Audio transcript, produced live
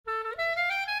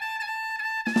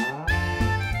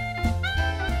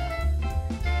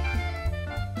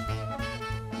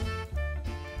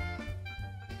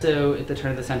So at the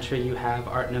turn of the century you have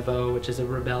Art Nouveau, which is a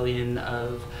rebellion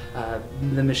of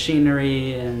the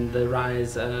machinery and the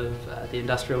rise of the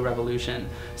Industrial Revolution.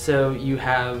 So you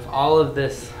have all of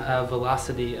this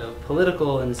velocity of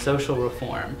political and social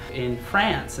reform. In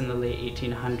France in the late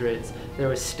 1800s there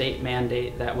was state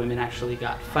mandate that women actually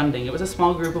got funding. It was a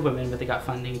small group of women, but they got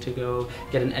funding to go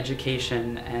get an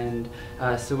education, and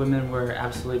so women were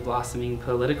absolutely blossoming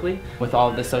politically. With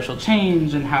all of the social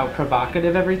change and how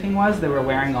provocative everything was, they were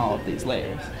wearing all of these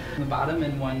layers. The bottom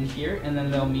and one here, and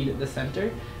then they'll meet at the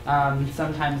center.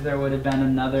 Sometimes there would have been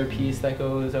another piece that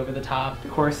goes over the top. The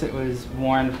corset was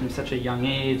worn from such a young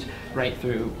age, right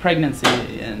through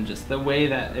pregnancy, and just the way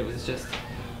that it was just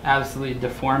absolutely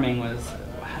deforming was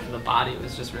the body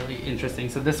was just really interesting.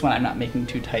 So this one I'm not making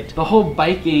too tight. The whole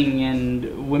biking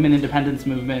and women independence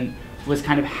movement was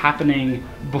kind of happening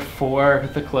before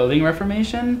the clothing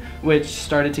reformation, which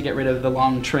started to get rid of the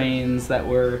long trains that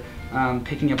were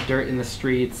picking up dirt in the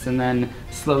streets, and then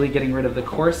slowly getting rid of the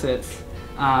corsets.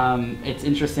 It's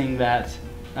interesting that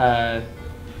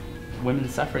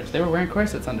women's suffrage, they were wearing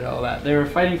corsets under all that. They were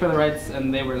fighting for the rights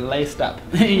and they were laced up,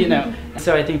 you know.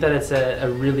 So I think that it's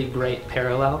a really great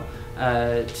parallel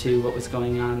to what was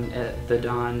going on at the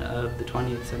dawn of the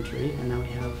 20th century, and now we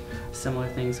have similar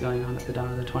things going on at the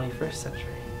dawn of the 21st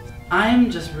century.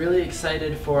 I'm just really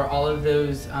excited for all of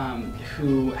those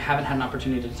who haven't had an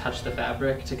opportunity to touch the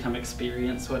fabric to come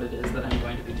experience what it is that I'm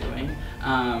going to be doing.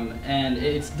 And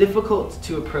it's difficult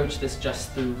to approach this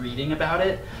just through reading about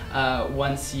it.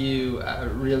 Once you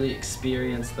really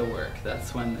experience the work,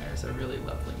 that's when there's a really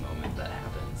lovely moment that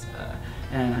happens.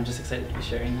 And I'm just excited to be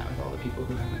sharing that with all the people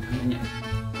who haven't come in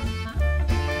yet.